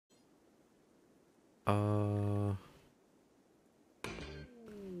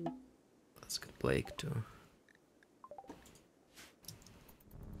Let's get Blake too.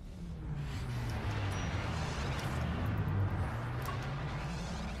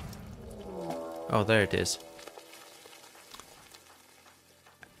 Oh, there it is.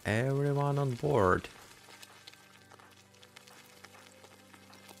 Everyone on board.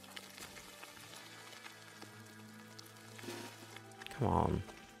 Come on.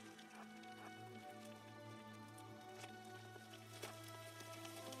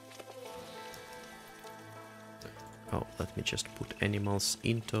 Oh, let me just put animals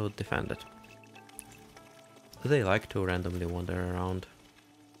into defend it. They like to randomly wander around.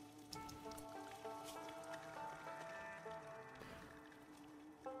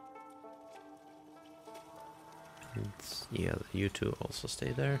 Yeah, you two also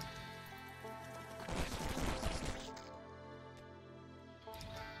stay there.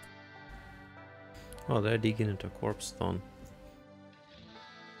 Oh, they're digging into corpse stone.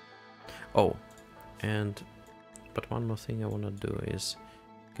 Oh, but one more thing I want to do is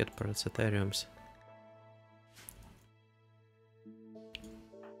get paracetariums.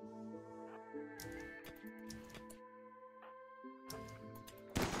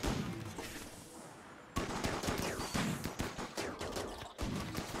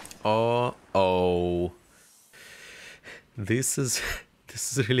 Oh, this is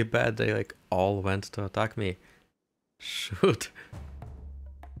really bad. They like all went to attack me. Shoot.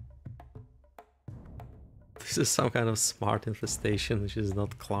 This is some kind of smart infestation which is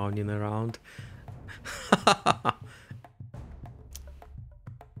not clowning around.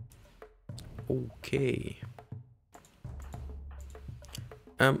 Okay.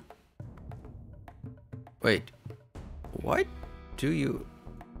 Wait. Why do you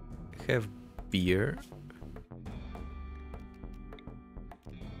have beer?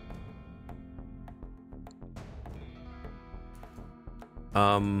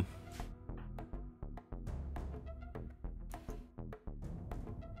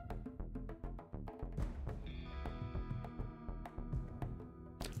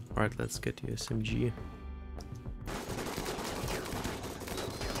 Alright, let's get you SMG.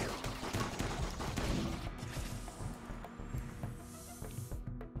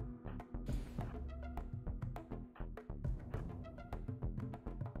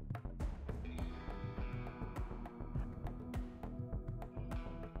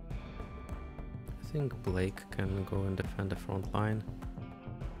 I think Blake can go and defend the front line.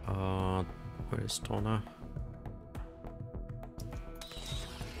 Where is Tona?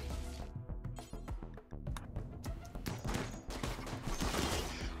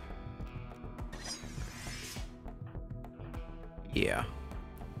 Yeah.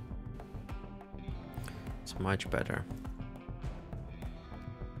 It's much better.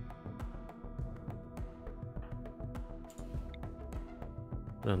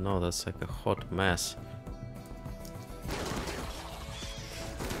 I don't know, that's like a hot mess.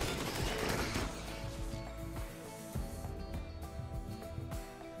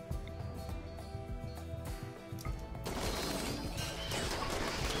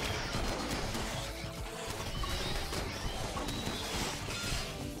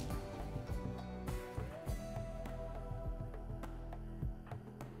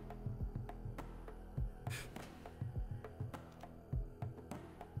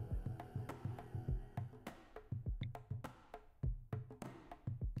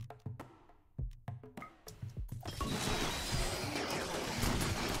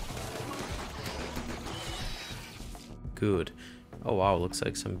 Good. Oh wow, looks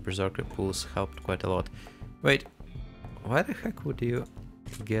like some berserker pools helped quite a lot. Wait, why the heck would you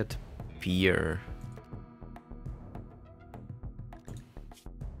get beer?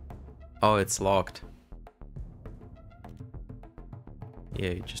 Oh, it's locked. Yeah,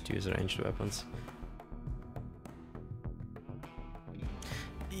 you just use ranged weapons.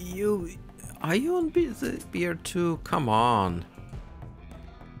 Are you on the beer too? Come on.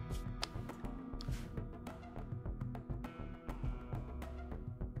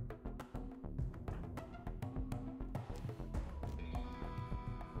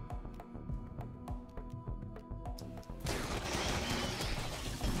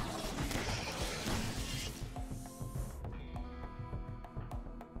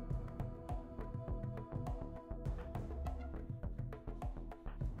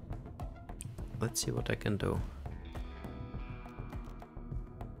 Let's see what I can do.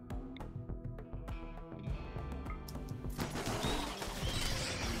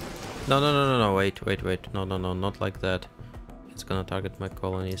 No, wait, no, not like that. It's gonna target my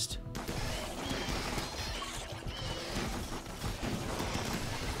colonist.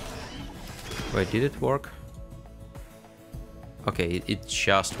 Wait, did it work? Okay, it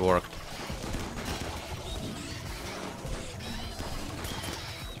just worked.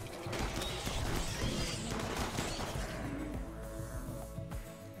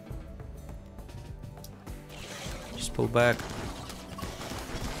 Just pull back.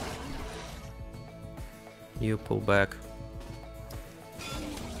 You pull back.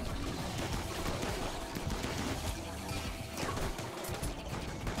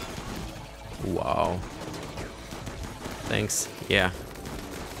 Wow. Thanks. Yeah.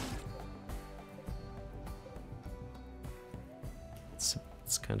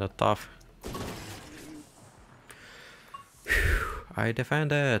 It's kind of tough. Whew. I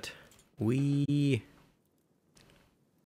defended. We.